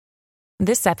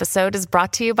This episode is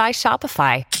brought to you by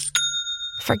Shopify.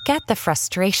 Forget the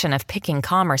frustration of picking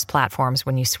commerce platforms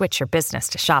when you switch your business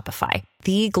to Shopify,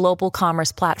 the global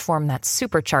commerce platform that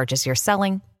supercharges your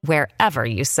selling wherever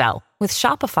you sell. With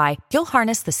Shopify, you'll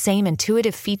harness the same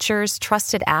intuitive features,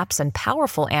 trusted apps, and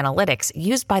powerful analytics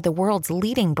used by the world's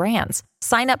leading brands.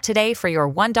 Sign up today for your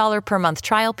 $1 per month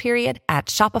trial period at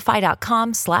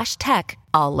shopify.com/tech,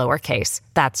 all lowercase.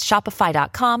 That's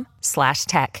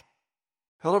shopify.com/tech.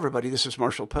 Hello, everybody. This is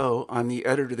Marshall Poe. I'm the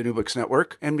editor of the New Books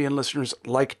Network. NBN listeners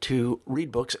like to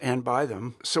read books and buy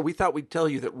them. So we thought we'd tell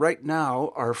you that right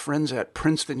now, our friends at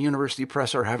Princeton University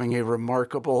Press are having a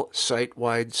remarkable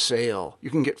site-wide sale. You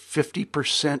can get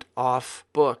 50% off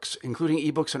books, including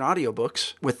ebooks and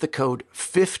audiobooks, with the code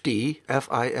 50,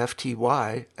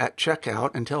 F-I-F-T-Y, at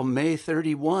checkout until May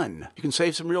 31. You can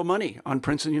save some real money on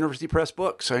Princeton University Press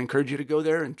books. I encourage you to go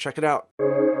there and check it out.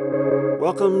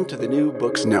 Welcome to the New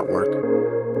Books Network.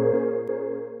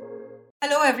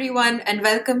 Hello, everyone, and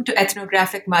welcome to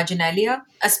Ethnographic Marginalia,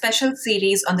 a special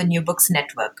series on the New Books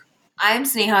Network. I am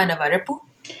Sneha Navarapu.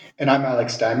 And I'm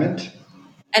Alex Diamond.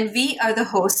 And we are the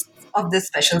hosts of this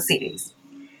special series.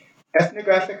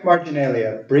 Ethnographic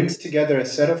Marginalia brings together a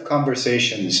set of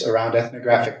conversations around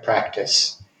ethnographic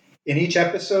practice. In each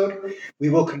episode, we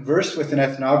will converse with an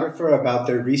ethnographer about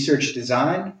their research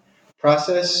design,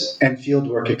 process, and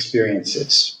fieldwork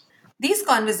experiences. These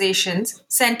conversations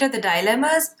center the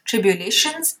dilemmas,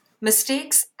 tribulations,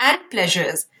 mistakes, and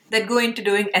pleasures that go into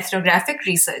doing ethnographic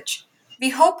research.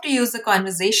 We hope to use the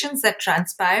conversations that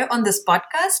transpire on this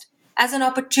podcast as an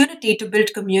opportunity to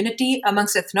build community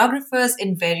amongst ethnographers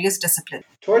in various disciplines.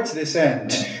 Towards this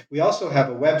end, we also have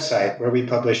a website where we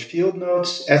publish field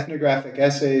notes, ethnographic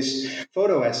essays,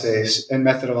 photo essays, and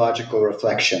methodological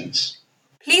reflections.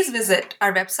 Please visit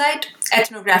our website,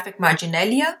 Ethnographic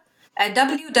Marginalia, at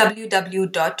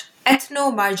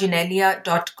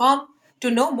www.ethnomarginalia.com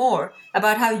to know more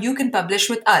about how you can publish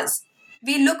with us.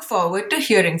 We look forward to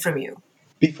hearing from you.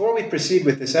 Before we proceed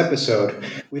with this episode,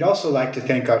 we'd also like to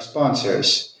thank our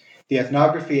sponsors, the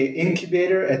Ethnography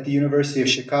Incubator at the University of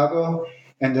Chicago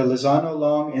and the Lozano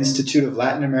Long Institute of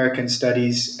Latin American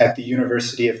Studies at the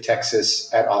University of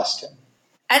Texas at Austin.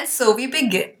 And so we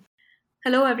begin.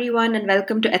 Hello, everyone, and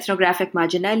welcome to Ethnographic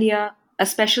Marginalia, a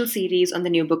special series on the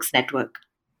New Books Network.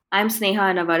 I'm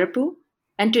Sneha Navarapu,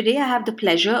 and today I have the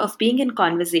pleasure of being in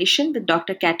conversation with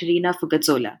Dr. Katerina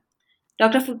Fugazzolo.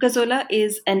 Dr. Fugazzolo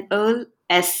is an Earl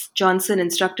S. Johnson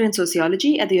Instructor in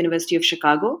Sociology at the University of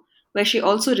Chicago, where she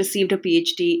also received a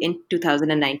PhD in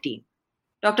 2019.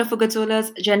 Dr.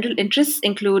 Fugazzolo's general interests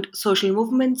include social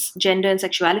movements, gender and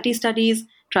sexuality studies,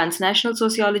 transnational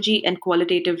sociology, and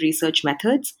qualitative research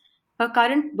methods. Her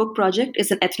current book project is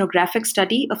an ethnographic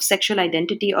study of sexual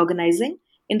identity organizing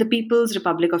in the People's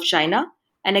Republic of China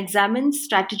and examines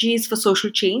strategies for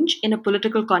social change in a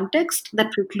political context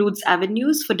that precludes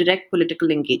avenues for direct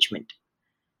political engagement.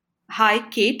 Hi,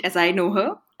 Kate, as I know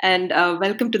her, and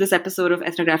welcome to this episode of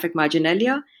Ethnographic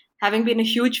Marginalia. Having been a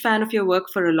huge fan of your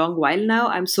work for a long while now,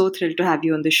 I'm so thrilled to have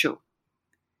you on the show.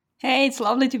 Hey, it's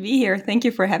lovely to be here. Thank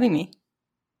you for having me.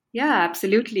 Yeah,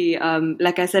 absolutely.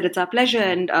 Like I said, it's our pleasure.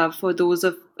 And for those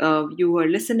of you who are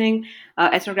listening,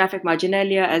 Ethnographic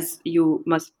Marginalia, as you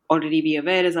must already be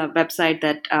aware, is our website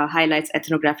that highlights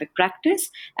ethnographic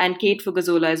practice. And Kate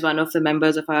Fugazzolo is one of the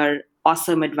members of our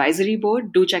awesome advisory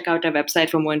board. Do check out our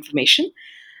website for more information.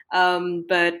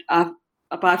 But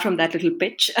apart from that little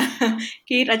pitch,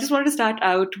 Kate, I just wanted to start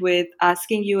out with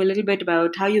asking you a little bit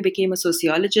about how you became a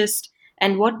sociologist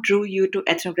and what drew you to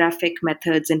ethnographic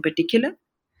methods in particular.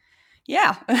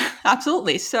 Yeah,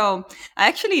 absolutely. So I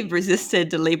actually resisted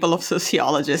the label of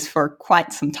sociologist for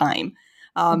quite some time.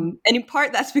 And in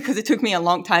part, that's because it took me a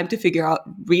long time to figure out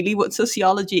really what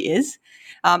sociology is.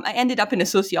 I ended up in a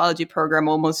sociology program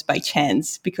almost by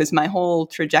chance because my whole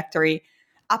trajectory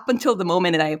up until the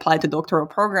moment that I applied to doctoral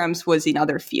programs was in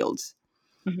other fields.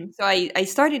 Mm-hmm. So I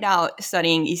started out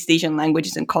studying East Asian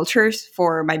languages and cultures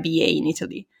for my BA in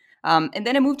Italy. And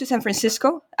then I moved to San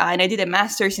Francisco and I did a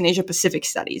master's in Asia Pacific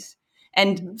studies.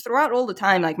 And throughout all the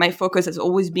time, like my focus has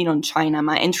always been on China.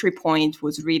 My entry point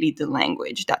was really the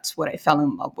language. That's what I fell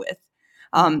in love with.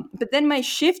 But then my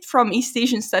shift from East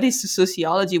Asian studies to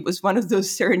sociology was one of those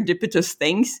serendipitous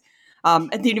things.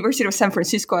 At the University of San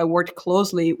Francisco, I worked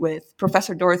closely with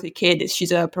Professor Dorothy Kidd.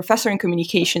 She's a professor in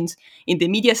communications in the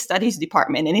media studies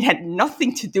department, and it had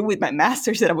nothing to do with my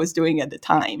master's that I was doing at the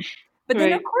time. But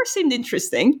then, of course, seemed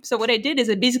interesting. So what I did is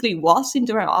I basically waltzed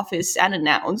into her office and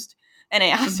announced, and I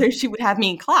asked her if she would have me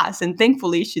in class. And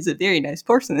thankfully, she's a very nice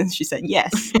person. And she said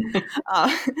yes.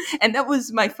 And that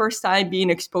was my first time being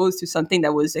exposed to something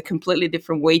that was a completely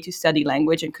different way to study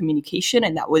language and communication.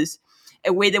 And that was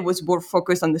a way that was more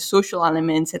focused on the social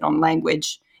elements and on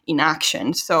language in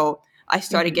action. So I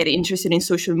started getting interested in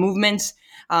social movements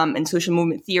and social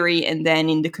movement theory, and then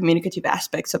in the communicative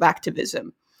aspects of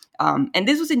activism. And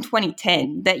this was in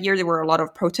 2010. That year, there were a lot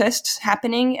of protests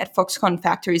happening at Foxconn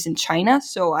factories in China.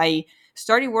 So I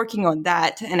started working on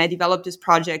that, and I developed this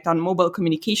project on mobile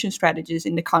communication strategies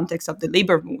in the context of the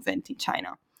labor movement in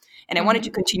China. And I wanted to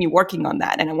continue working on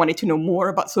that, and I wanted to know more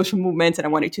about social movements, and I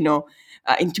wanted to know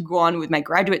and to go on with my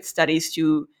graduate studies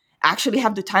to actually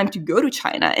have the time to go to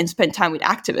China and spend time with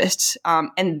activists.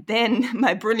 And then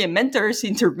my brilliant mentors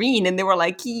intervened, and they were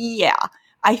like, yeah,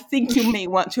 I think you may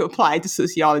want to apply to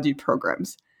sociology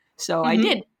programs. So I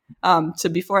did. So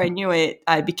before I knew it,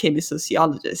 I became a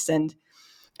sociologist. And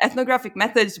ethnographic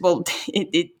methods, well,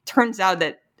 it turns out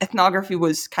that ethnography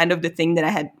was kind of the thing that I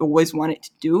had always wanted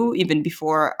to do, even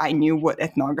before I knew what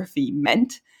ethnography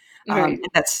meant. Right. And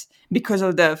that's because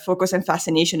of the focus and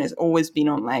fascination has always been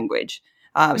on language.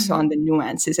 So on the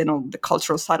nuances and on the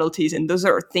cultural subtleties. And those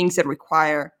are things that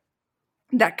require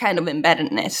that kind of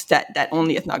embeddedness that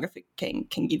only ethnography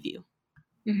can give you.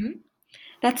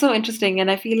 That's so interesting. And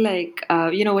I feel like,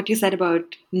 what you said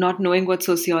about not knowing what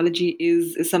sociology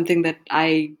is something that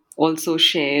I also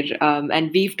share.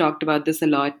 And we've talked about this a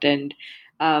lot. And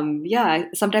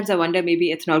sometimes I wonder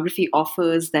maybe ethnography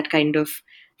offers that kind of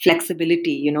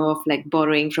flexibility, of like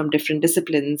borrowing from different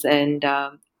disciplines. And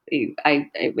I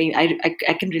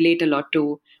can relate a lot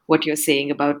to what you're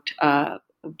saying about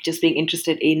just being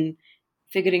interested in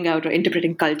figuring out or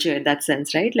interpreting culture in that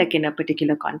sense, right? Like in a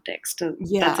particular context. So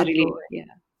that's a really,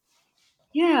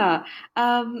 yeah.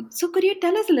 So could you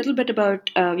tell us a little bit about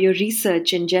your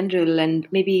research in general and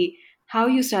maybe how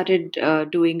you started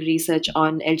doing research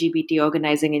on LGBT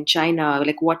organizing in China?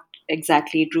 Like what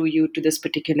exactly drew you to this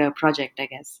particular project, I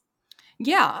guess?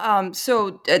 Yeah.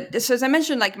 So as I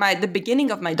mentioned, like the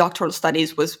beginning of my doctoral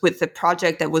studies was with a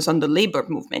project that was on the labor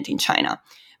movement in China.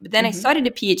 But then I started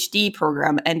a PhD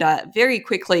program, and very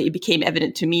quickly it became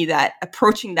evident to me that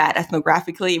approaching that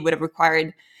ethnographically would have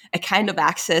required a kind of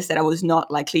access that I was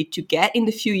not likely to get in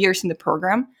the few years in the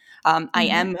program. I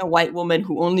am a white woman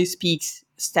who only speaks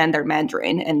standard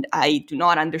Mandarin, and I do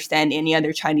not understand any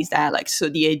other Chinese dialects. So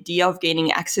the idea of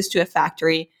gaining access to a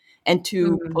factory and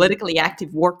to politically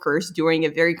active workers during a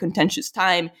very contentious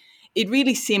time, it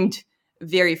really seemed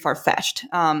very far-fetched.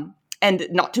 And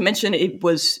not to mention, it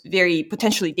was very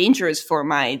potentially dangerous for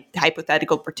my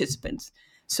hypothetical participants.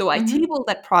 So I tabled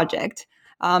that project.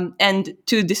 And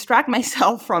to distract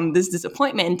myself from this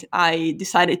disappointment, I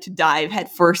decided to dive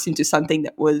headfirst into something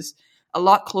that was a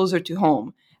lot closer to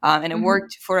home. And I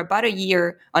worked for about a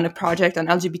year on a project on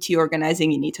LGBT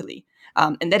organizing in Italy.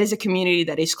 And that is a community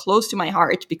that is close to my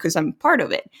heart because I'm part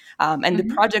of it. And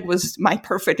the project was my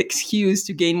perfect excuse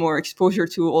to gain more exposure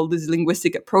to all these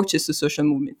linguistic approaches to social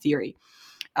movement theory,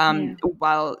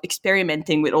 while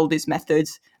experimenting with all these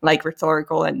methods like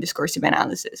rhetorical and discursive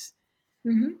analysis.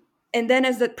 And then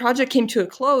as that project came to a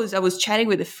close, I was chatting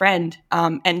with a friend,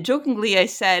 and jokingly I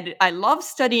said, I love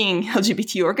studying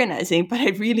LGBT organizing, but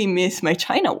I really miss my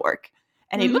China work.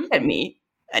 And he looked at me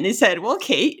and he said, well,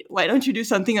 Kate, why don't you do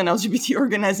something on LGBT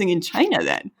organizing in China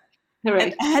then? Right.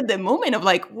 And I had the moment of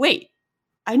like, wait,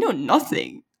 I know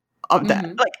nothing of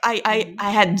that. Like I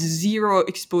had zero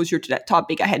exposure to that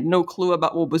topic. I had no clue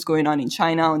about what was going on in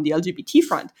China on the LGBT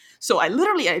front. So I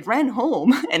ran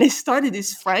home and I started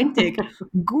this frantic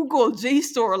Google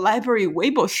JSTOR library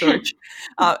Weibo search.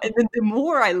 And then the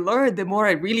more I learned, the more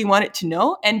I really wanted to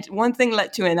know. And one thing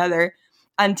led to another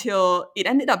until it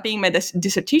ended up being my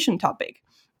dissertation topic.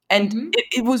 And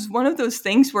it was one of those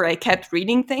things where I kept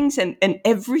reading things and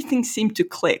everything seemed to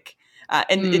click.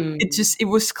 It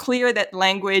was clear that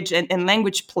language and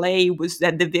language play was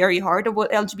at the very heart of what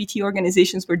LGBT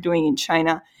organizations were doing in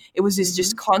China. It was this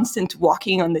just constant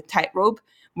walking on the tightrope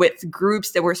with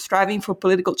groups that were striving for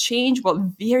political change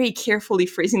while very carefully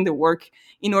phrasing the work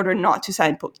in order not to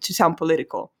sound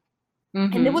political.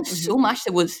 And there was so much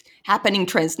that was happening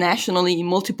transnationally in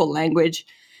multiple languages.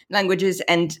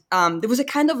 And there was a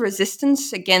kind of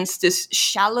resistance against this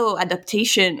shallow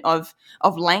adaptation of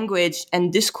language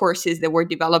and discourses that were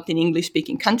developed in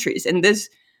English-speaking countries. And this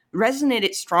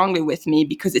resonated strongly with me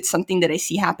because it's something that I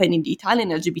see happen in the Italian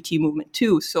LGBT movement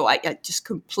too. So I just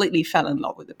completely fell in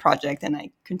love with the project and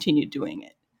I continued doing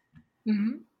it.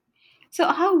 So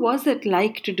how was it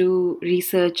like to do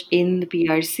research in the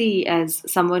PRC as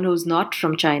someone who's not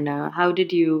from China? How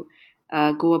did you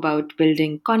go about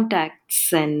building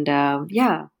contacts and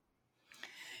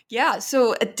Yeah,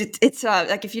 so it's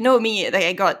like, if you know me, like,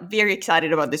 I got very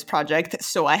excited about this project,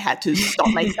 so I had to stop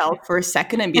myself for a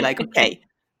second and be like, okay,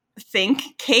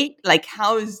 think, Kate, like,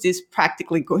 how is this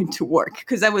practically going to work?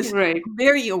 Because I was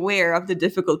very aware of the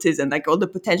difficulties and like all the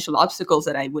potential obstacles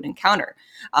that I would encounter,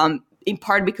 in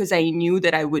part because I knew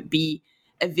that I would be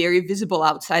a very visible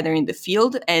outsider in the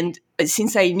field. And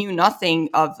since I knew nothing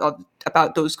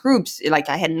about those groups, like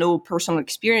I had no personal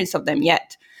experience of them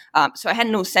yet. So I had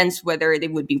no sense whether they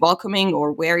would be welcoming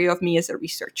or wary of me as a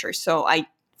researcher. So I,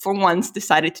 for once,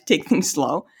 decided to take things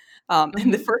slow.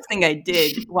 And the first thing I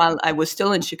did while I was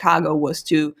still in Chicago was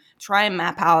to try and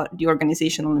map out the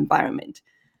organizational environment.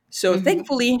 So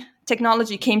thankfully,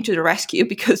 technology came to the rescue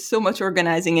because so much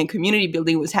organizing and community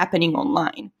building was happening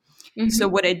online. So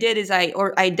what I did is I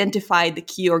identified the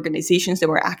key organizations that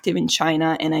were active in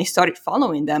China, and I started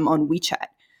following them on WeChat.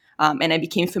 And I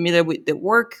became familiar with their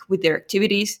work, with their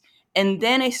activities. And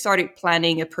then I started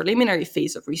planning a preliminary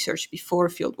phase of research before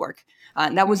fieldwork.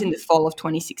 And that was in the fall of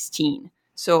 2016.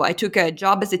 So I took a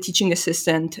job as a teaching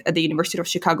assistant at the University of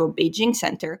Chicago Beijing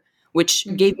Center, which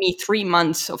gave me 3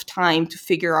 months of time to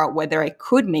figure out whether I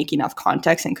could make enough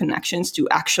contacts and connections to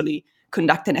actually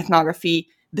conduct an ethnography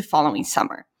the following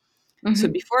summer. So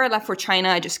before I left for China,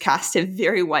 I just cast a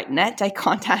very wide net. I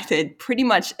contacted pretty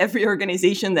much every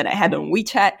organization that I had on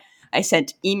WeChat. I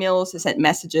sent emails, I sent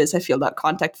messages, I filled out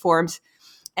contact forms.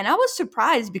 And I was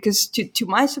surprised because to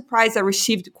my surprise, I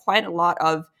received quite a lot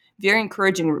of very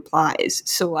encouraging replies.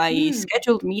 So I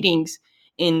scheduled meetings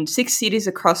in 6 cities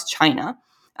across China.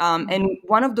 And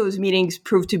one of those meetings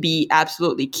proved to be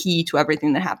absolutely key to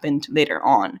everything that happened later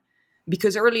on.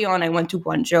 Because early on, I went to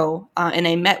Guangzhou and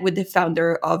I met with the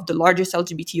founder of the largest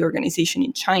LGBT organization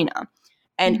in China.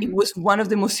 And it was one of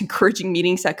the most encouraging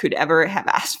meetings I could ever have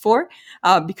asked for,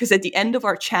 because at the end of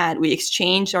our chat, we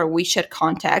exchanged our WeChat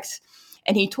contacts.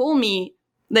 And he told me,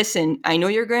 listen, I know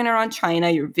you're going around China,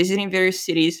 you're visiting various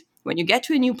cities. When you get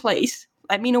to a new place,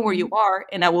 let me know where you are,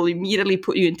 and I will immediately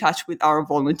put you in touch with our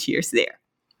volunteers there.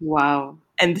 Wow.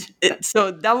 And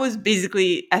so that was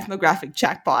basically ethnographic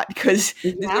jackpot, because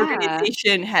this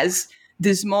organization has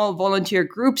these small volunteer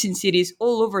groups in cities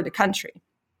all over the country.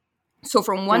 So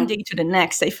from one day to the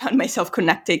next, I found myself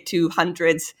connected to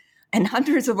hundreds and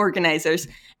hundreds of organizers.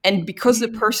 And because the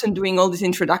person doing all these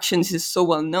introductions is so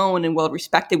well known and well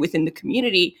respected within the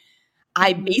community,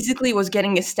 I basically was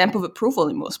getting a stamp of approval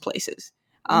in most places.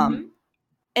 And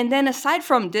then aside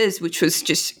from this, which was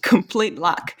just complete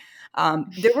luck,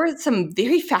 there were some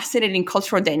very fascinating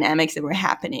cultural dynamics that were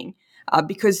happening.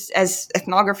 Because as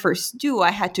ethnographers do,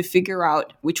 I had to figure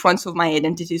out which ones of my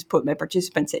identities put my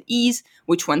participants at ease,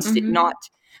 which ones did not.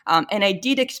 And I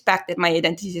did expect that my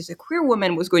identity as a queer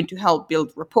woman was going to help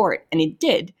build rapport, and it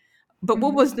did. But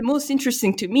what was the most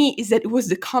interesting to me is that it was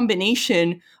the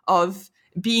combination of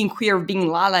being queer, being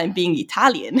Lala, and being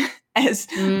Italian as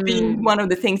being one of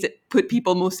the things that put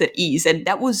people most at ease. And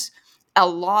that was a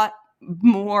lot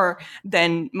more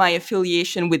than my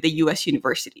affiliation with the US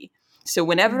university. So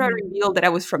whenever I revealed that I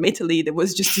was from Italy, there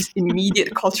was just this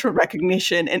immediate cultural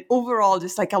recognition and overall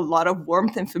just like a lot of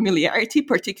warmth and familiarity,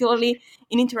 particularly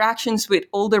in interactions with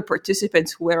older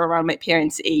participants who were around my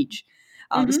parents' age.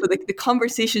 So the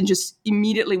conversation just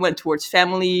immediately went towards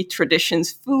family,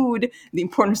 traditions, food, the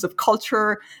importance of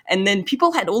culture. And then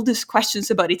people had all these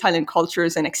questions about Italian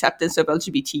cultures and acceptance of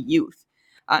LGBT youth.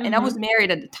 And I was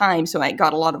married at the time, so I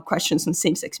got a lot of questions on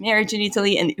same-sex marriage in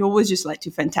Italy, and it always just led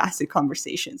to fantastic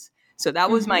conversations. So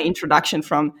that was my introduction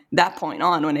from that point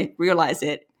on. When I realized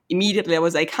it, immediately I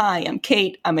was like, hi, I'm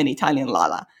Kate, I'm an Italian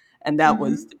Lala. And that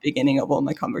was the beginning of all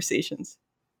my conversations.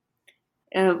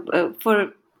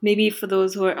 For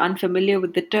those who are unfamiliar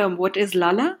with the term, what is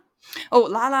Lala? Oh,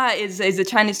 Lala is a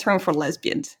Chinese term for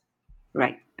lesbians.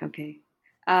 Right, okay.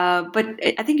 But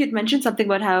I think you'd mentioned something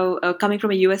about how coming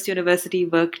from a US university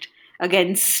worked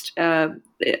against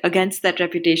that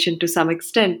reputation to some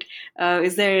extent.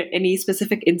 Is there any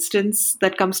specific instance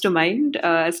that comes to mind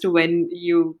as to when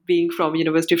you, being from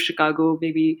University of Chicago,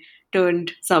 maybe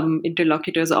turned some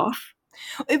interlocutors off?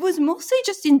 It was mostly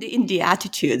just in the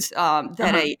attitudes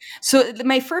that So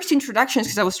my first introductions,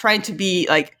 because I was trying to be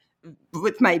like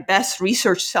with my best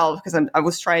research self, because I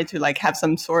was trying to like have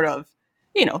some sort of,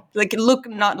 like look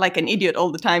not like an idiot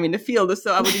all the time in the field.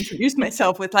 So I would introduce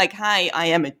myself with like, hi, I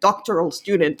am a doctoral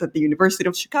student at the University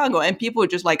of Chicago. And people would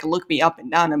just like look me up and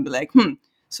down and be like,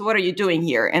 so what are you doing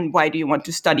here? And why do you want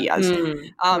to study us?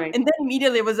 And then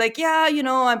immediately it was like, yeah,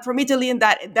 I'm from Italy. And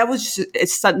that was just a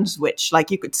sudden switch.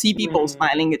 Like you could see people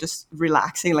smiling and just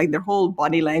relaxing, like their whole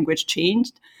body language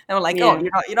changed. And we're like, oh,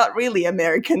 you're not really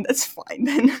American. That's fine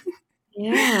then.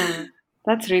 Yeah,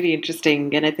 that's really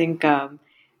interesting. And I think...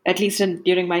 at least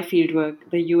during my fieldwork,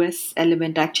 the US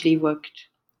element actually worked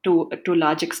to a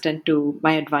large extent to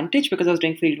my advantage because I was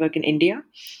doing fieldwork in India,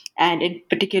 and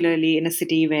particularly in a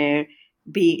city where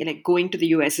going to the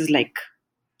US is like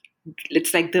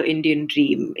it's like the Indian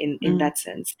dream in that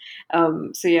sense.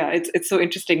 So yeah, it's so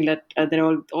interesting that there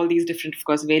are all these different, of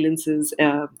course, valences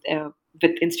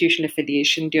with institutional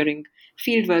affiliation during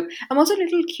fieldwork. I'm also a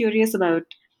little curious about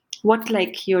what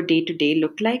like your day to day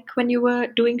looked like when you were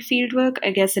doing fieldwork.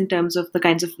 I guess in terms of the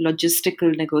kinds of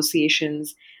logistical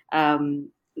negotiations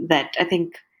that I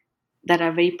think that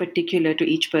are very particular to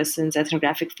each person's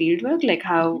ethnographic fieldwork. Like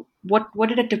what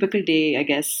did a typical day, I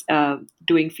guess,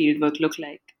 doing fieldwork look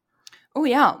like? Oh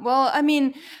yeah. Well, I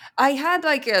mean, I had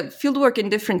like a fieldwork in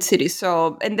different cities.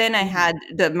 So, and then I had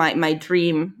my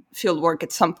dream fieldwork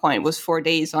at some point was 4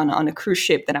 days on a cruise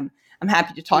ship that I'm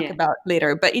happy to talk about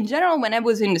later. But in general, when I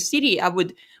was in the city, I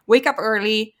would wake up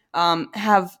early,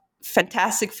 have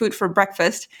fantastic food for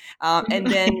breakfast, and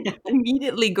then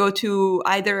immediately go to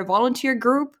either a volunteer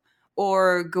group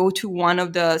or go to one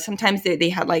of the. Sometimes they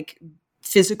had like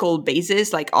physical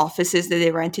bases, like offices that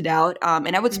they rented out,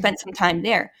 and I would spend some time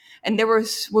there. And there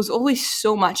was always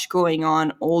so much going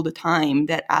on all the time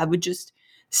that I would just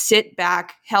sit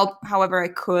back, help however I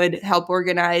could, help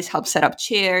organize, help set up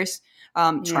chairs,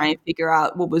 try and figure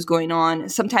out what was going on.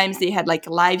 Sometimes they had like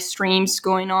live streams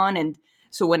going on. And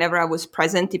so whenever I was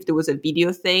present, if there was a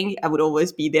video thing, I would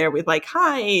always be there with like,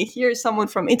 hi, here's someone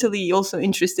from Italy also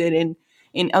interested in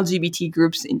LGBT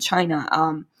groups in China.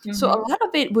 So a lot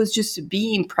of it was just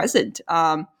being present.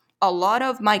 A lot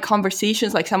of my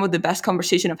conversations, like some of the best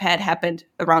conversation I've had, happened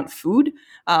around food.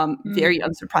 Very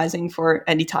unsurprising for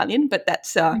an Italian, but that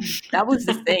was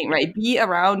the thing, right? Be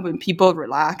around when people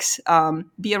relax,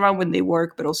 be around when they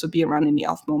work, but also be around in the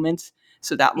off moments.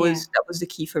 So that was the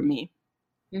key for me.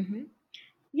 Mm-hmm.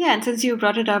 Yeah, and since you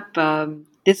brought it up,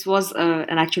 this was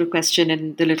an actual question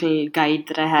in the little guide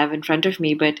that I have in front of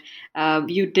me, but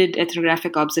you did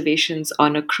ethnographic observations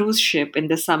on a cruise ship in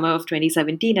the summer of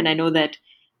 2017, and I know that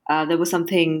there was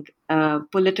something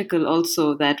political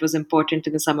also that was important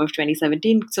in the summer of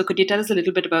 2017. So could you tell us a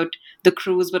little bit about the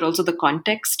cruise, but also the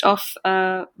context of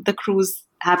the cruise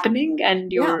happening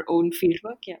and your own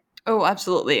fieldwork? Yeah. Oh,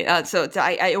 absolutely. So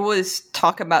I always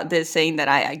talk about this, saying that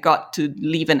I got to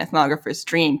live an ethnographer's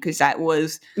dream because I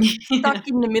was stuck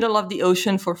in the middle of the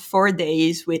ocean for 4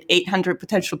 days with 800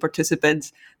 potential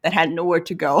participants that had nowhere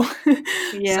to go.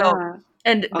 Yeah.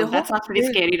 And that sounds pretty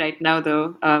scary right now,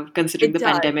 though, considering the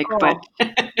pandemic. But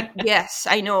yes,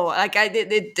 I know. Like I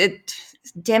did.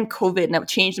 Damn COVID now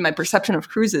changed my perception of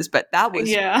cruises, but that was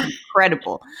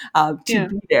incredible to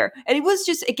be there. And it was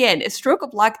just, again, a stroke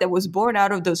of luck that was born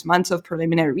out of those months of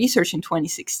preliminary research in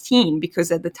 2016,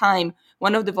 because at the time,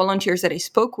 one of the volunteers that I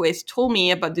spoke with told me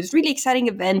about this really exciting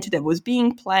event that was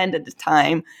being planned at the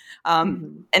time.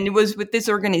 And it was with this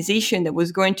organization that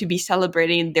was going to be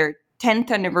celebrating their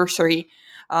 10th anniversary.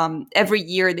 Every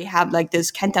year they have like this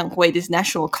Kentanghui, this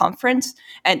national conference,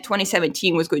 and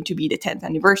 2017 was going to be the 10th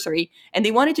anniversary. And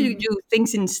they wanted to do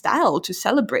things in style to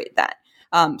celebrate that.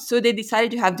 So they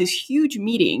decided to have this huge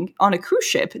meeting on a cruise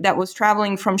ship that was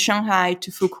traveling from Shanghai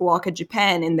to Fukuoka,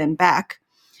 Japan, and then back.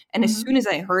 And as soon as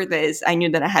I heard this, I knew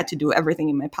that I had to do everything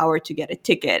in my power to get a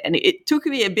ticket. And it took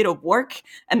me a bit of work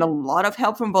and a lot of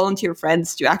help from volunteer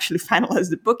friends to actually finalize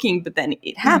the booking, but then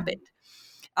it happened.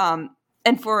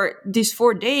 And for these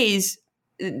 4 days,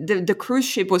 the cruise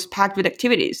ship was packed with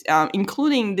activities,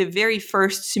 including the very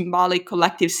first symbolic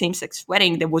collective same-sex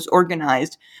wedding that was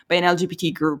organized by an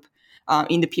LGBT group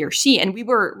in the PRC. And we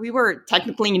were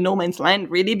technically in no man's land,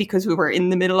 really, because we were in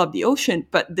the middle of the ocean.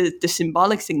 But the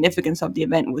symbolic significance of the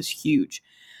event was huge.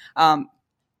 And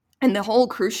the whole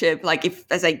cruise ship, like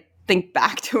as I think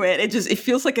back to it, it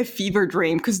feels like a fever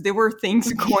dream because there were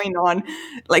things going on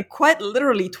like quite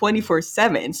literally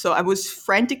 24/7. So I was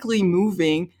frantically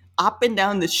moving up and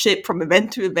down the ship from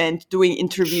event to event, doing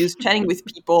interviews, chatting with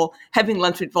people, having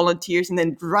lunch with volunteers, and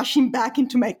then rushing back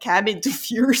into my cabin to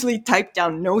furiously type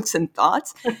down notes and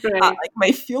thoughts. Like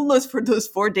my field notes for those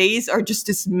 4 days are just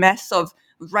this mess of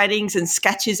writings and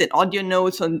sketches and audio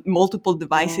notes on multiple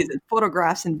devices and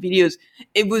photographs and videos.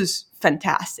 It was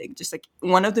fantastic. Just like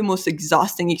one of the most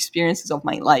exhausting experiences of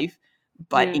my life,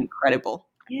 but incredible.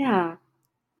 Yeah.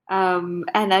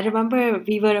 And I remember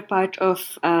we were a part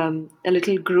of a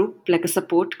little group, like a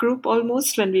support group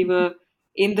almost, when we were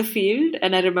in the field.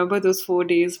 And I remember those 4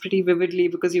 days pretty vividly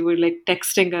because you were like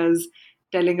texting us,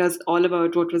 telling us all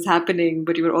about what was happening,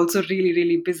 but you were also really,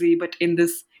 really busy, but in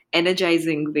this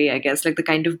energizing way, I guess, like the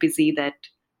kind of busy that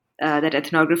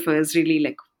ethnographers really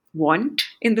like want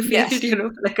in the field, Yes.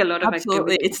 like a lot of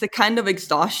Absolutely. activity. It's the kind of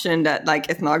exhaustion that like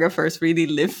ethnographers really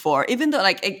live for, even though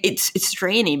like it's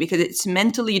draining because it's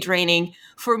mentally draining.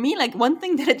 For me, like one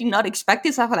thing that I did not expect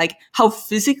is how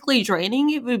physically draining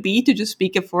it would be to just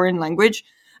speak a foreign language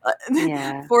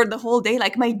Yeah. for the whole day.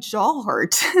 Like my jaw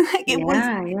hurt. Like Yeah,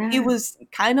 it yeah. was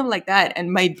kind of like that.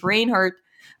 And my brain hurt.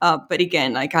 But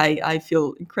again, like I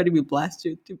feel incredibly blessed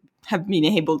to have been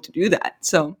able to do that.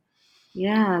 So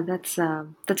Yeah, that's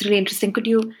really interesting. Could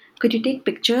you take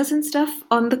pictures and stuff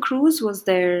on the cruise? Was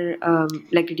there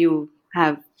like did you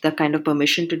have the kind of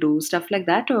permission to do stuff like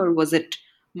that, or was it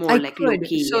more I like low could.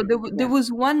 key So and there yeah? was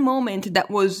one moment that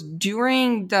was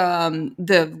during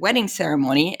the wedding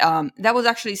ceremony. That was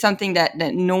actually something that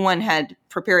no one had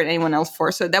prepared anyone else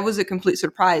for. So that was a complete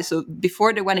surprise. So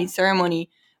before the wedding ceremony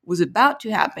was about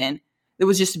to happen, there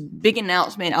was just a big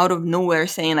announcement out of nowhere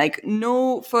saying like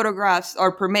no photographs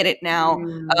are permitted now.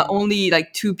 Mm, Only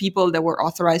like two people that were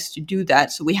authorized to do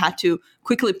that. So we had to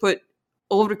quickly put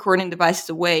all recording devices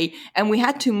away, and we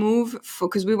had to move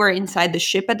because we were inside the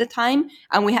ship at the time,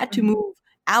 and we had to mhm. move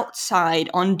outside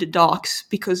on the docks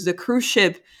because the cruise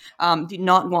ship did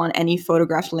not want any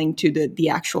photographs linked to the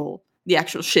actual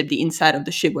ship, the inside of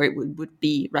the ship where it would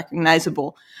be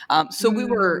recognizable. So we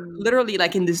were Mm, literally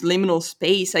like in this liminal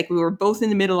space, like we were both in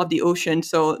the middle of the ocean,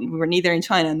 so we were neither in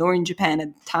China nor in Japan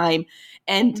at the time,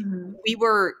 and mhm. we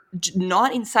were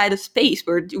not inside a space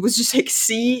where it was just like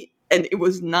sea and it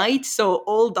was night, so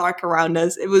all dark around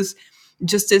us. It was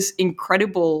just this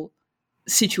incredible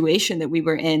situation that we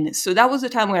were in. So that was the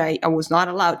time where I was not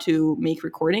allowed to make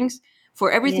recordings.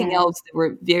 For everything Yeah. else, they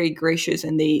were very gracious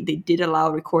and they did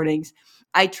allow recordings.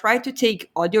 I tried to take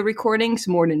audio recordings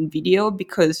more than video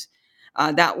because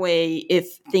that way,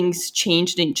 if things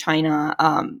changed in China,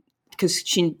 because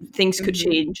things could Mhm.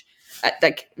 change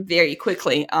like very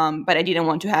quickly. But I didn't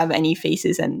want to have any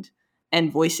faces and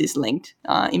voices linked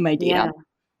in my data. Yeah.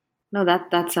 No,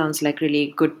 that sounds like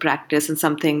really good practice and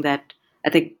something that I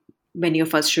think many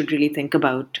of us should really think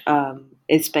about,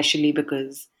 especially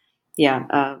because,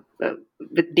 yeah,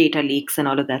 with data leaks and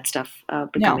all of that stuff Yeah.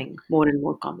 becoming more and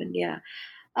more common. Yeah.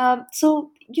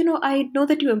 So, I know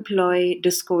that you employ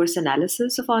discourse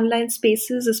analysis of online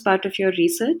spaces as part of your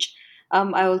research.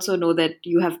 I also know that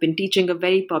you have been teaching a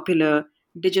very popular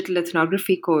digital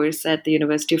ethnography course at the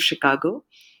University of Chicago.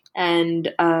 And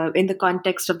in the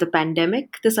context of the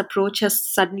pandemic, this approach has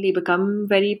suddenly become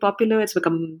very popular. It's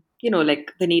become,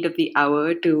 like the need of the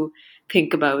hour to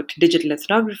think about digital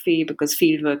ethnography because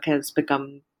fieldwork has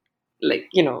become like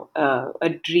a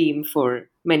dream for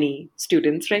many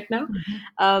students right now.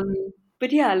 um,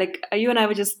 but yeah, like you and I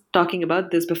were just talking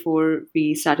about this before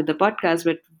we started the podcast,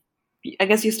 but I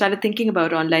guess you started thinking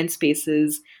about online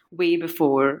spaces way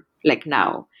before like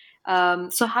now.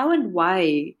 So how and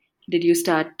why did you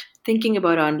start thinking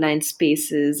about online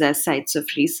spaces as sites of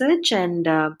research, and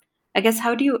I guess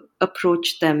how do you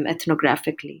approach them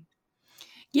ethnographically?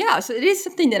 Yeah, so it is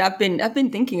something that I've been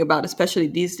thinking about, especially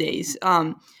these days.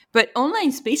 But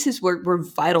online spaces were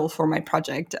vital for my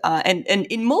project, and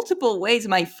in multiple ways.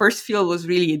 My first field was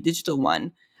really a digital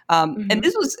one, and Mm-hmm.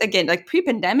 this was again like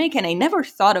pre-pandemic, and I never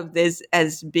thought of this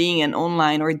as being an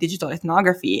online or digital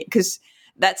ethnography because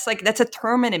that's a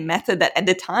term and a method that at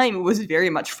the time was very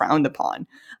much frowned upon.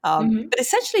 Mm-hmm. But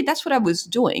essentially, that's what I was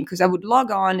doing because I would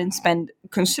log on and spend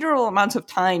considerable amounts of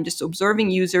time just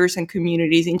observing users and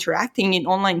communities interacting in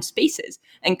online spaces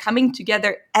and coming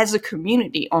together as a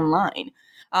community online.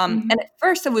 And Mm-hmm. at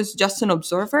first, I was just an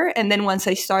observer. And then once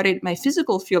I started my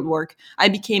physical field work, I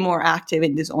became more active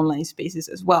in these online spaces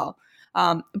as well.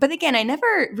 But again, I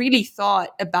never really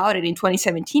thought about it in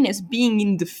 2017 as being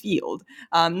in the field,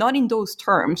 not in those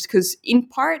terms, because in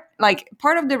part, like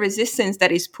part of the resistance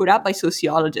that is put up by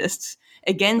sociologists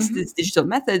against Mm-hmm. these digital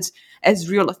methods as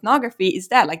real ethnography is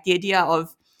that, like, the idea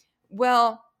of,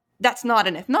 well, that's not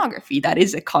an ethnography. That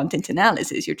is a content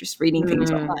analysis. You're just reading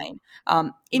things Mm, online.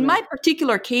 In my right.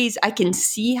 particular case, I can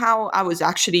see how I was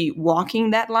actually walking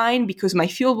that line because my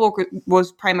fieldwork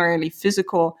was primarily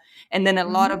physical, and then a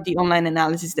lot Mm-hmm. of the online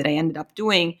analysis that I ended up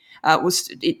doing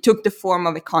it took the form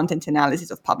of a content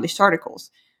analysis of published articles.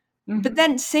 But Mm-hmm.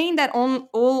 then saying that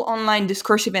all online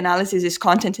discursive analysis is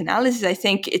content analysis, I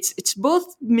think it's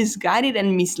both misguided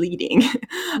and misleading.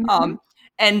 Mm-hmm. um,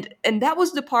 and that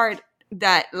was the part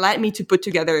that led me to put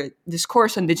together this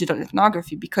course on digital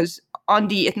ethnography, because on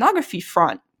the ethnography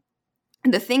front,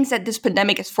 the things that this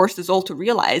pandemic has forced us all to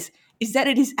realize is that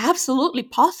it is absolutely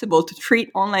possible to treat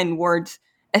online words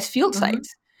as field Mm-hmm.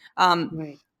 sites. Um,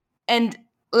 Right. and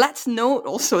let's note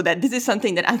also that this is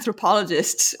something that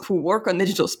anthropologists who work on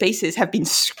digital spaces have been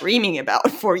screaming about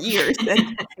for years.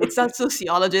 And it's not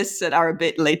sociologists that are a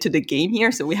bit late to the game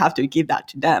here, so we have to give that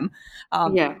to them.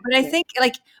 But I think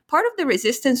like part of the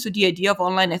resistance to the idea of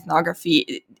online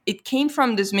ethnography, it came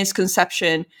from this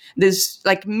misconception, this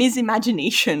like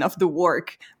misimagination of the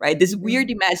work, right? This weird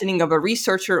imagining of a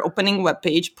researcher opening a web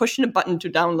page, pushing a button to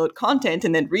download content,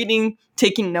 and then reading,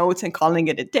 taking notes, and calling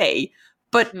it a day.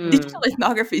 But digital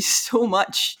ethnography is so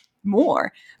much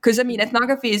more, because I mean,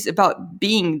 ethnography is about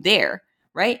being there,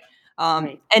 right?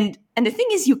 And the thing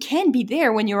is, you can be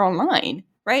there when you're online,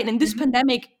 right? And this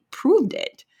pandemic proved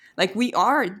it. Like we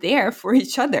are there for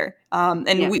each other,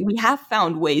 and we have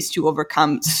found ways to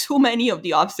overcome so many of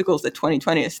the obstacles that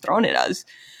 2020 has thrown at us.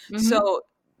 So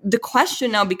the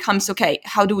question now becomes, okay,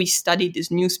 how do we study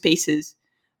these new spaces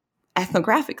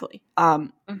ethnographically?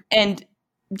 And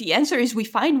the answer is we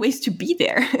find ways to be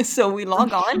there. So we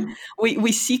log on,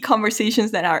 we see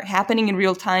conversations that are happening in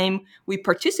real time. We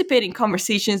participate in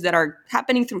conversations that are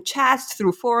happening through chats,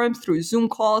 through forums, through Zoom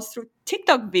calls, through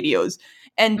TikTok videos.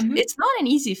 And it's not an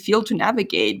easy field to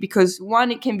navigate because,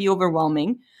 one, it can be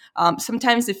overwhelming.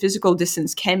 Sometimes the physical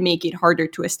distance can make it harder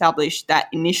to establish that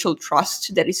initial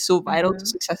trust that is so vital to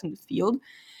success in the field.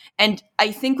 And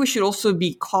I think we should also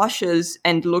be cautious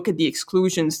and look at the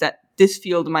exclusions that this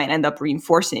field might end up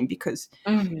reinforcing, because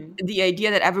the idea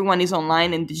that everyone is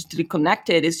online and digitally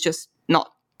connected is just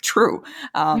not true.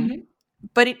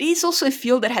 But it is also a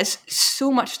field that has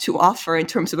so much to offer in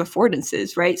terms of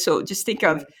affordances, right? So just think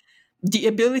of the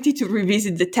ability to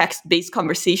revisit the text-based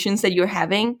conversations that you're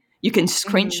having. You can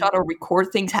screenshot or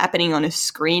record things happening on a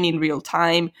screen in real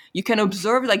time. You can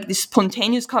observe like the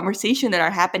spontaneous conversation that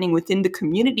are happening within the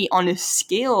community on a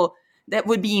scale that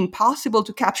would be impossible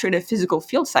to capture in a physical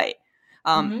field site.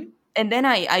 And then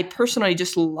I personally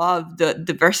just love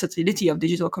the versatility of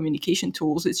digital communication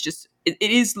tools. It's just, it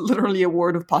is literally a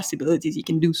world of possibilities. You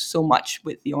can do so much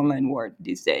with the online world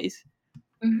these days.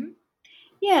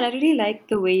 Yeah, and I really like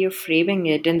the way you're framing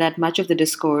it, in that much of the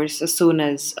discourse, as soon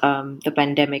as the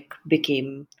pandemic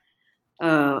became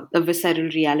a visceral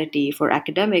reality for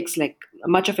academics, like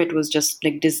much of it was just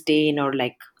like disdain or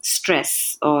like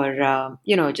stress or,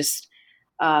 just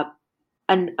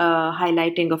an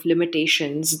highlighting of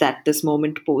limitations that this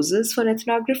moment poses for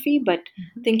ethnography. But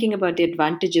thinking about the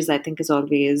advantages, I think, is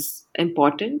always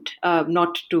important,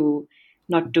 not to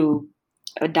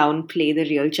downplay the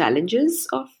real challenges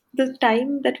of the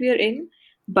time that we are in,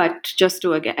 but just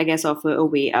to, I guess, offer a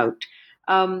way out.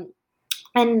 And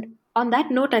on that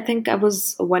note, I think I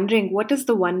was wondering, what is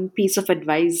the one piece of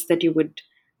advice that you would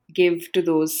give to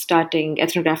those starting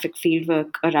ethnographic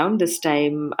fieldwork around this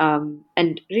time?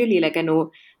 And really, like, I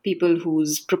know people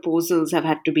whose proposals have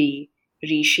had to be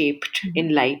reshaped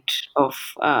in light of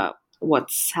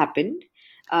what's happened.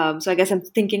 So I guess I'm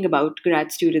thinking about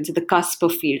grad students at the cusp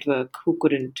of fieldwork who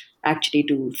couldn't actually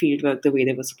do fieldwork the way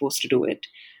they were supposed to do it.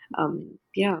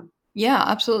 Yeah,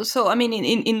 absolutely. So, I mean,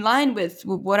 in line with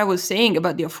what I was saying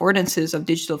about the affordances of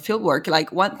digital fieldwork,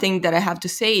 like one thing that I have to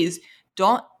say is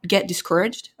don't get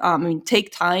discouraged.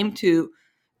 Take time to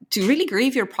really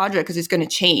grieve your project, because it's going to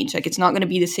change. Like, it's not going to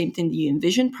be the same thing that you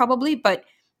envisioned probably, but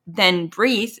then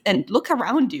breathe and look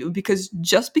around you, because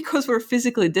just because we're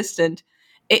physically distant,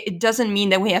 it doesn't mean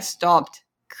that we have stopped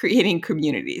creating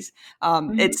communities.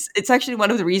 It's actually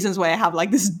one of the reasons why I have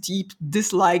like this deep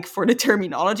dislike for the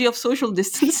terminology of social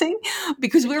distancing,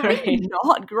 because we're really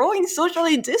not growing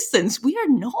socially distanced. We are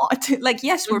not. Like,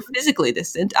 yes, we're physically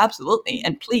distant, absolutely,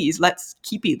 and please, let's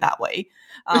keep it that way.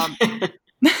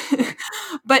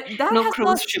 But that no has cruise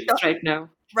not ships stopped, right now,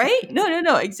 right?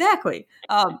 No, exactly.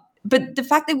 But the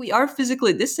fact that we are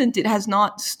physically distant, it has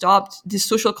not stopped the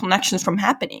social connections from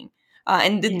happening.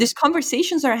 These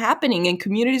conversations are happening and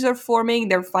communities are forming.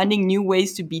 They're finding new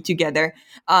ways to be together.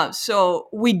 So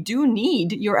we do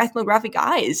need your ethnographic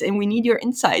eyes, and we need your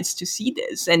insights to see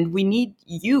this. And we need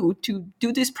you to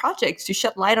do these projects to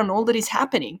shed light on all that is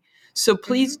happening. So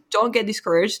please don't get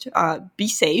discouraged. Be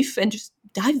safe and just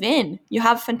dive in. You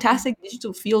have fantastic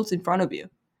digital fields in front of you.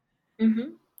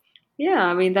 Yeah,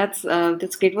 I mean, that's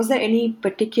great. Was there any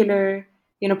particular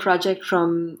project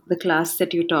from the class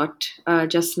that you taught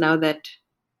just now that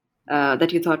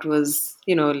you thought was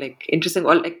like interesting,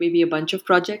 or like maybe a bunch of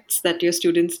projects that your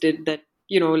students did that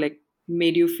like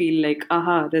made you feel like,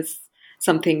 aha, there's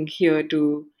something here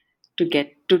to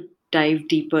dive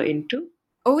deeper into?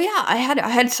 Oh yeah, I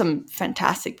had some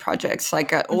fantastic projects.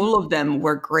 Like all of them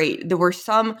were great. There were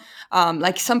some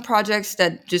like some projects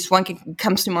that just one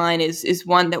comes to mind is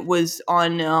one that was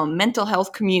on mental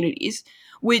health communities,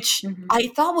 which I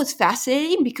thought was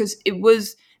fascinating because it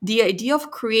was the idea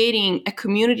of creating a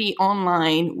community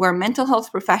online where mental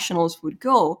health professionals would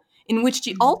go, in which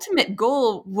the ultimate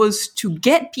goal was to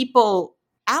get people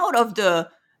out of the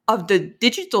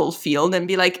digital field and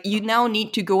be like, you now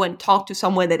need to go and talk to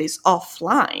someone that is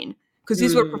offline, because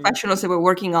these were professionals that were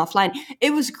working offline.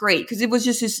 It was great because it was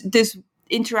just this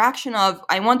interaction of,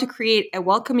 I want to create a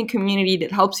welcoming community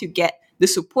that helps you get the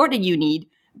support that you need,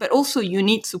 but also you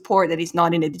need support that is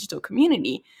not in a digital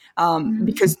community,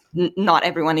 because not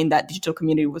everyone in that digital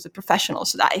community was a professional.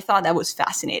 So I thought that was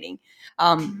fascinating.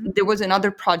 There was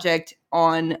another project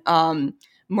on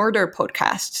murder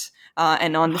podcasts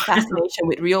and on the fascination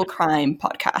with real crime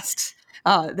podcasts.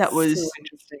 That was so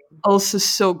interesting. Also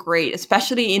so great,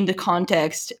 especially in the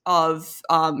context of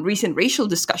recent racial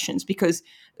discussions, because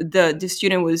the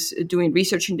student was doing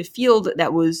research in the field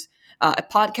that was a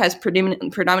podcast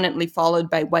predominantly followed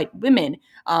by white women,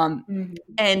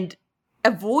 and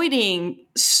avoiding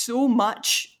so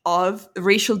much of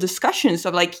racial discussions,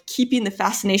 of like keeping the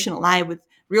fascination alive with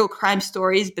real crime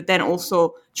stories, but then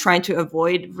also trying to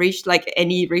avoid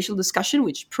any racial discussion,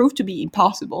 which proved to be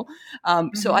impossible.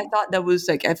 So I thought that was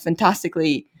like a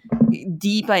fantastically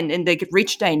deep and like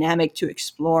rich dynamic to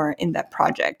explore in that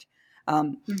project.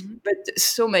 But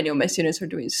so many of my students are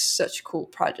doing such cool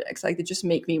projects. Like, they just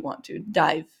make me want to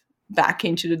dive back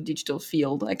into the digital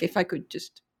field. Like, if I could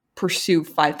just pursue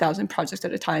 5,000 projects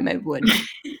at a time, I would.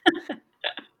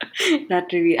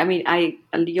 That really, I mean,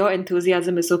 your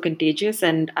enthusiasm is so contagious,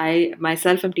 and I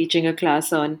myself am teaching a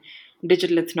class on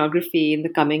digital ethnography in the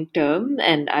coming term,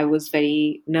 and I was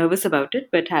very nervous about it,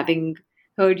 but having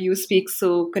heard you speak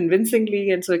so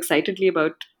convincingly and so excitedly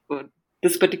about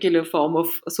this particular form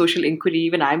of social inquiry,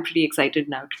 even I'm pretty excited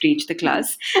now to teach the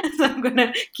class. So I'm going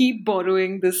to keep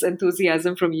borrowing this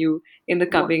enthusiasm from you in the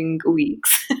coming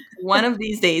weeks. One of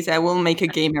these days, I will make a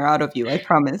gamer out of you, I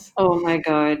promise. Oh my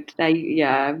God.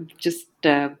 I just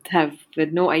have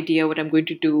no idea what I'm going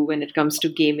to do when it comes to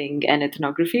gaming and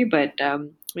ethnography, but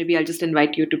maybe I'll just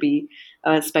invite you to be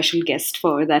a special guest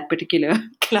for that particular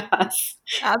class.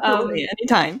 Absolutely,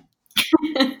 anytime.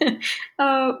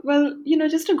 Well,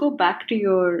 just to go back to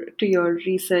your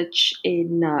research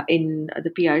in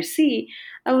the PRC,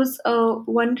 I was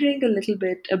wondering a little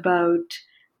bit about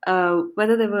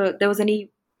whether there was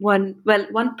any one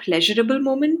pleasurable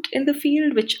moment in the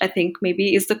field, which I think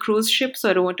maybe is the cruise ship. So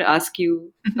I don't want to ask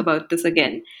you about this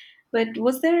again, but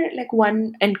was there like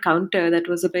one encounter that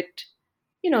was a bit,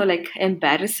 like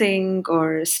embarrassing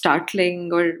or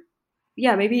startling, or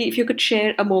maybe if you could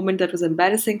share a moment that was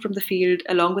embarrassing from the field,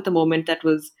 along with a moment that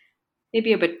was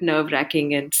maybe a bit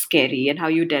nerve-wracking and scary, and how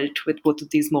you dealt with both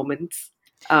of these moments.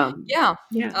 I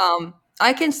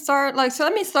can start. So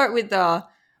let me start with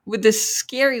the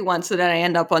scary one, so that I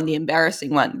end up on the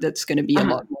embarrassing one. That's going to be a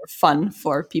lot more fun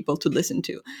for people to listen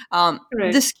to.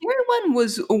 Right. The scary one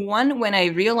was one when I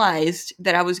realized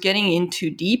that I was getting in too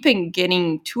deep and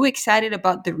getting too excited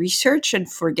about the research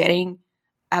and forgetting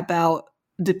about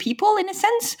the people, in a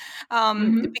sense,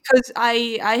 because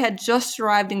I had just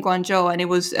arrived in Guangzhou, and it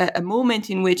was a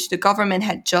moment in which the government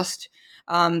had just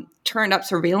turned up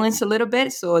surveillance a little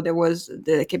bit. So there was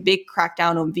a big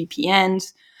crackdown on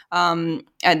VPNs,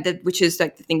 which is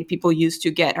like the thing that people use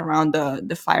to get around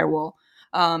the firewall.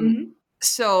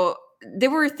 So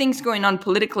there were things going on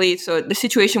politically. So the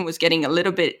situation was getting a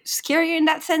little bit scarier in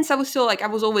that sense. I was still I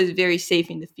was always very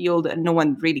safe in the field, and no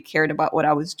one really cared about what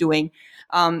I was doing.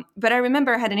 But I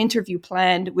remember I had an interview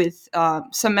planned with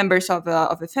some members of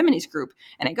a feminist group,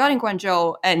 and I got in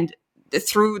Guangzhou, and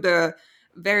through the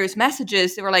various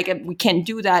messages, they were like, we can't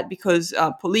do that because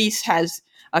police has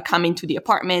come into the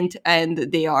apartment, and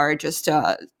they are just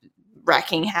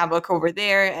wreaking havoc over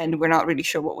there, and we're not really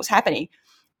sure what was happening.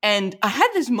 And I had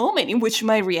this moment in which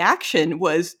my reaction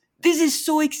was, this is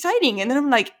so exciting. And then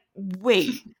I'm like,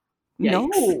 wait,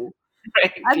 no.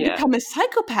 Right, I've become a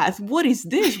psychopath. What is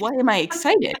this? Why am I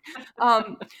excited?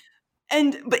 But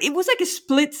it was like a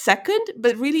split second,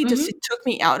 but really just it took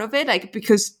me out of it,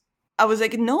 because I was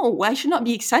like, no, I should not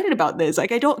be excited about this. I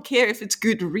don't care if it's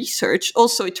good research.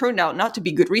 Also, it turned out not to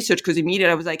be good research, because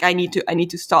immediately I was like, I need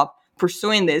to stop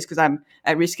pursuing this, because I'm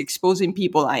at risk exposing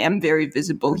people. I am very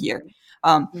visible here.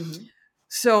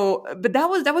 So, but that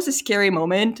was a scary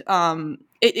moment.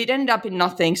 It ended up in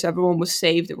nothing, so everyone was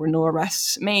saved. There were no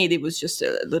arrests made. It was just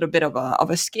a little bit of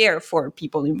a scare for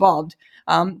people involved.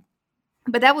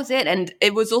 But that was it. And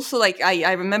it was also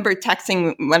I remember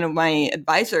texting one of my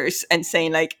advisors and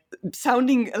saying,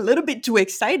 sounding a little bit too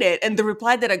excited. And the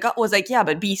reply that I got was yeah,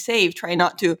 but be safe. Try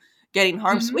not to get in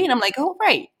harm's way. And I'm like, oh,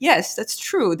 right. Yes, that's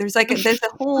true. There's there's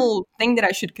a whole thing that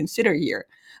I should consider here.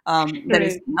 That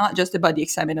is not just about the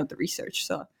excitement of the research.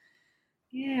 So,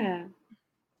 yeah.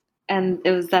 And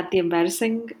was that the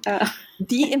embarrassing?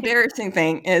 The embarrassing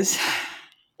thing is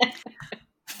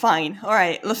fine. All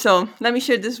right. So let me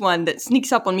share this one that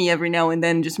sneaks up on me every now and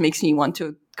then, just makes me want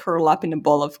to curl up in a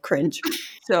ball of cringe.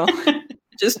 So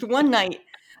just one night,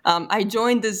 I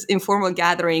joined this informal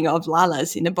gathering of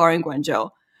Lalas in a bar in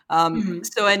Guangzhou.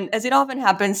 So, and as it often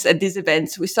happens at these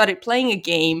events, we started playing a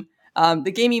game.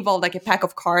 The game involved like a pack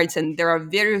of cards, and there are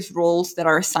various roles that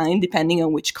are assigned depending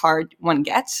on which card one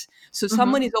gets. So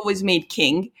someone is always made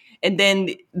king, and then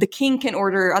the king can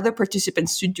order other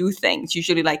participants to do things,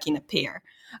 usually like in a pair.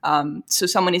 So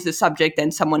someone is the subject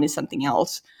and someone is something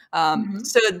else.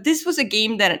 So this was a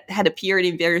game that had appeared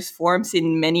in various forms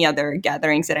in many other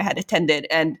gatherings that I had attended.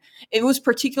 And it was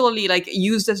particularly like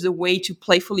used as a way to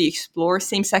playfully explore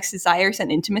same-sex desires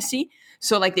and intimacy.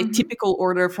 So like the typical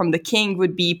order from the king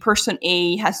would be person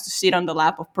A has to sit on the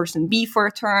lap of person B for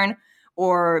a turn,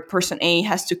 or person A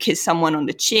has to kiss someone on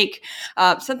the cheek,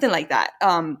 something like that.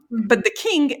 But the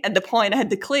king at the point had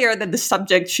declared that the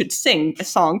subject should sing a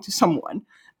song to someone.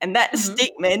 And that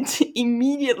statement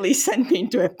immediately sent me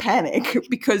into a panic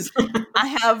because I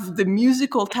have the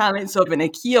musical talents of an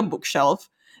IKEA bookshelf,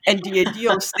 and the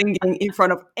idea of singing in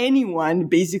front of anyone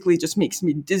basically just makes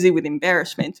me dizzy with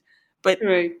embarrassment. But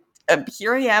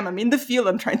here I am, I'm in the field,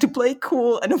 I'm trying to play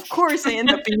cool, and of course I end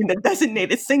up being the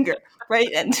designated singer, right?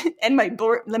 And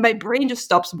my brain just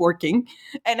stops working.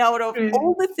 And out of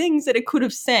all the things that I could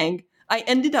have sang, I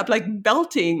ended up like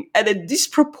belting at a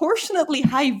disproportionately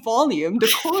high volume the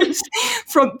chorus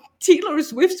from Taylor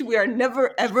Swift's "We Are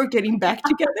Never Ever Getting Back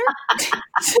Together."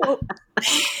 So,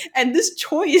 and this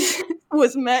choice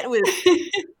was met with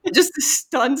just a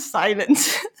stunned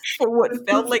silence for what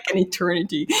felt like an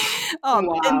eternity. And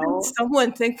then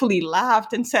someone thankfully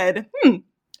laughed and said,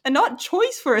 an odd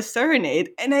choice for a serenade.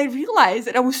 And I realized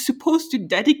that I was supposed to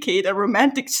dedicate a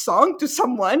romantic song to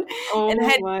someone, and I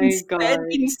had instead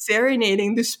been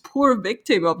serenading this poor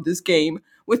victim of this game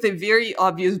with a very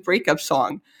obvious breakup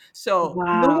song. So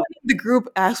no one in the group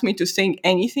asked me to sing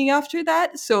anything after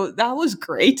that. So that was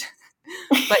great.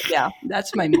 But yeah,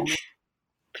 that's my moment.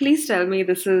 Please tell me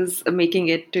this is making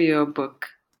it to your book,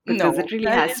 because it really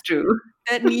has to.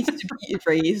 That needs to be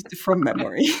erased from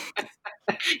memory.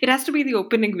 It has to be the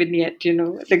opening vignette,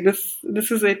 like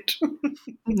this is it.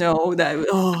 No,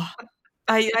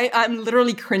 I'm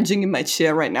literally cringing in my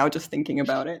chair right now just thinking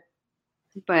about it.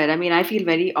 But I mean, I feel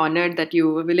very honored that you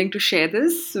were willing to share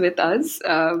this with us,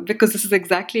 because this is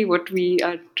exactly what we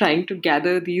are trying to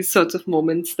gather, these sorts of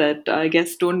moments that I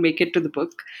guess don't make it to the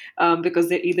book because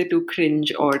they're either too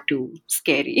cringe or too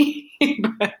scary.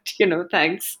 But,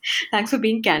 thanks for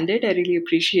being candid. I really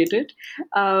appreciate it.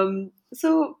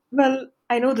 So, well,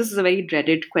 I know this is a very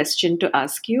dreaded question to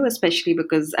ask you, especially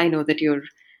because I know that you're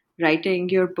writing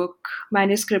your book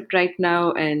manuscript right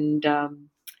now, and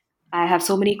I have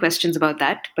so many questions about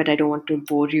that, but I don't want to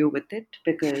bore you with it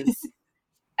because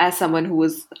as someone who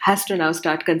has to now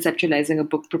start conceptualizing a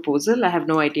book proposal, I have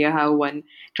no idea how one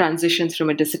transitions from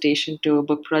a dissertation to a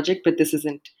book project, but this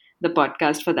isn't the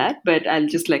podcast for that, but I'll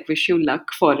just wish you luck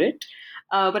for it.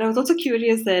 But I was also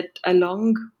curious that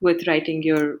along with writing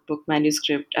your book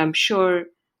manuscript, I'm sure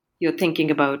you're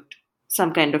thinking about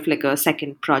some kind of a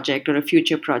second project or a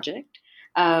future project.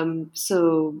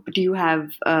 So do you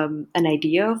have an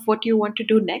idea of what you want to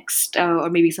do next, or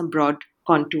maybe some broad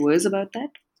contours about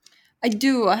that? I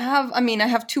do. I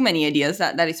have too many ideas.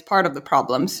 That is part of the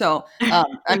problem. So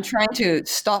I'm trying to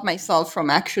stop myself from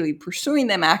actually pursuing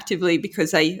them actively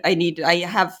because I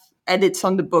have edits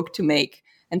on the book to make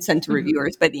and send to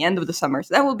reviewers by the end of the summer.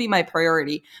 So that will be my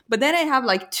priority. But then I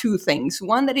have two things.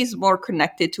 One that is more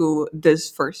connected to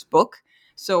this first book.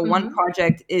 So one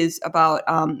project is about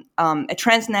a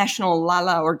transnational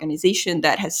Lala organization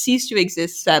that has ceased to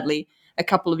exist, sadly, a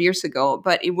couple of years ago.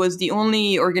 But it was the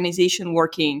only organization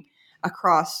working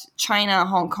across China,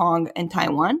 Hong Kong, and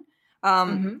Taiwan.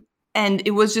 And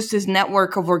it was just this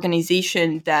network of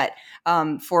organization that,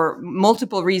 for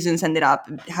multiple reasons, ended up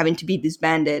having to be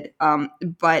disbanded.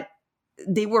 But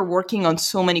they were working on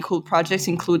so many cool projects,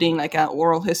 including an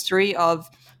oral history of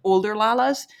older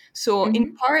Lalas. So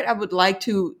in part, I would like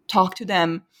to talk to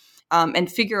them and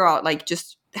figure out,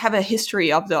 just have a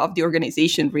history of the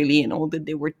organization, really, and all that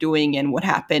they were doing and what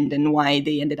happened and why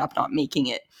they ended up not making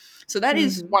it. So that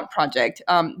is one project.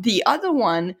 The other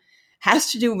one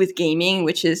has to do with gaming,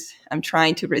 which is, I'm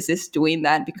trying to resist doing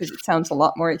that because it sounds a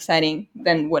lot more exciting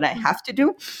than what I have to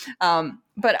do.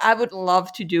 But I would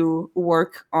love to do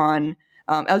work on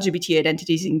LGBT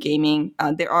identities in gaming.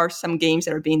 There are some games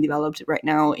that are being developed right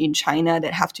now in China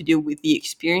that have to do with the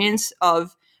experience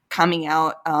of coming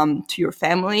out to your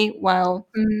family while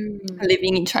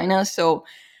living in China. So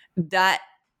that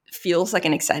feels like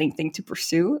an exciting thing to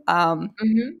pursue.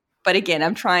 Mm-hmm. But again,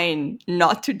 I'm trying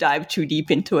not to dive too deep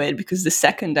into it, because the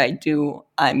second I do,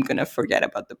 I'm going to forget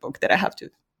about the book that I have to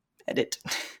edit.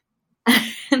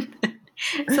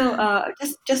 So,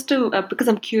 just to because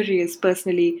I'm curious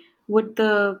personally, would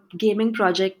the gaming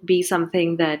project be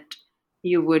something that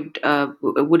you would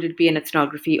it be an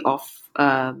ethnography of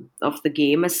the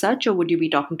game as such, or would you be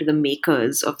talking to the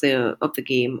makers of the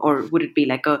game, or would it be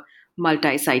like a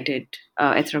multi-sited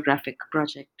ethnographic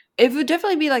project? It would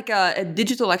definitely be like a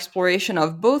digital exploration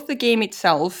of both the game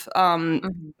itself,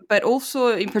 Mhm. but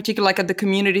also in particular like the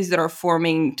communities that are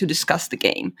forming to discuss the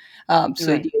game.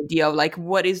 So Right. the idea of like,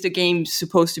 what is the game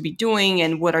supposed to be doing,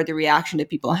 and what are the reaction that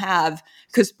people have?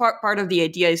 Because part of the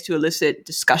idea is to elicit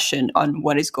discussion on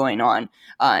what is going on,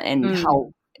 and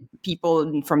how Mm.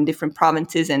 people from different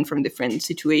provinces and from different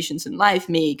situations in life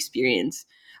may experience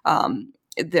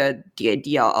the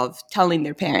idea of telling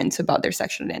their parents about their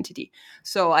sexual identity.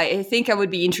 So I think I would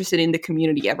be interested in the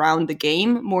community around the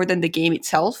game more than the game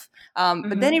itself.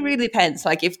 But then Mhm. it really depends.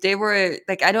 Like if they were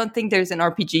like, I don't think there's an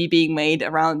RPG being made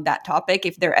around that topic.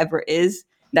 If there ever is,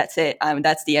 that's it.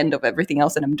 That's the end of everything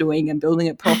else that I'm doing. I'm building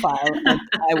a profile, and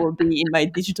I will be in my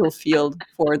digital field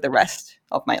for the rest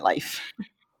of my life.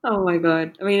 Oh my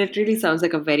God. I mean, it really sounds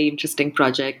like a very interesting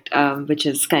project, which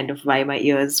is kind of why my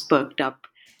ears perked up.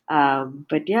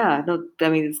 But yeah, no, I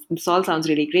mean, this all sounds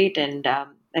really great. And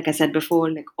like I said before,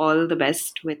 like all the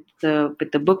best with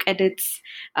the book edits.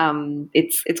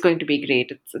 It's going to be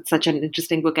great. It's such an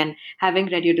interesting book. And having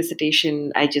read your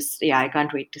dissertation, I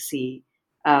can't wait to see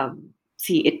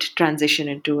it transition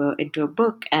into a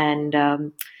book. And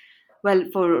well,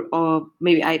 for or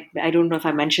maybe I don't know if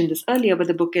I mentioned this earlier, but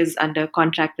the book is under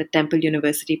contract with Temple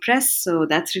University Press, so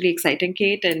that's really exciting,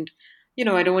 Kate. And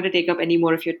I don't want to take up any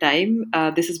more of your time.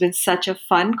 This has been such a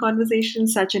fun conversation,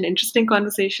 such an interesting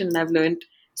conversation, and I've learned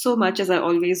so much, as I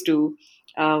always do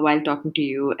while talking to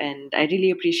you. And I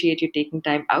really appreciate you taking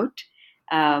time out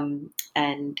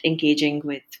and engaging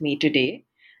with me today.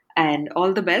 And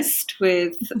all the best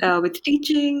with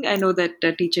teaching. I know that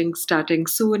teaching's starting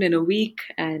soon in a week,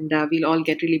 and we'll all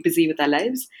get really busy with our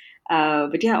lives.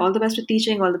 But yeah, all the best with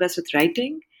teaching, all the best with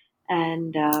writing,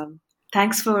 and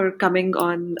thanks for coming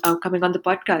on the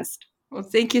podcast. Well,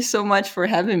 thank you so much for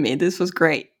having me. This was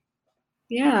great.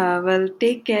 Yeah, well,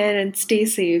 take care and stay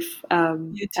safe,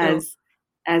 You too.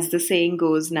 as the saying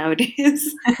goes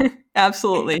nowadays.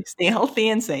 Absolutely. Stay healthy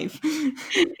and safe.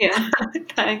 Yeah,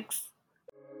 thanks.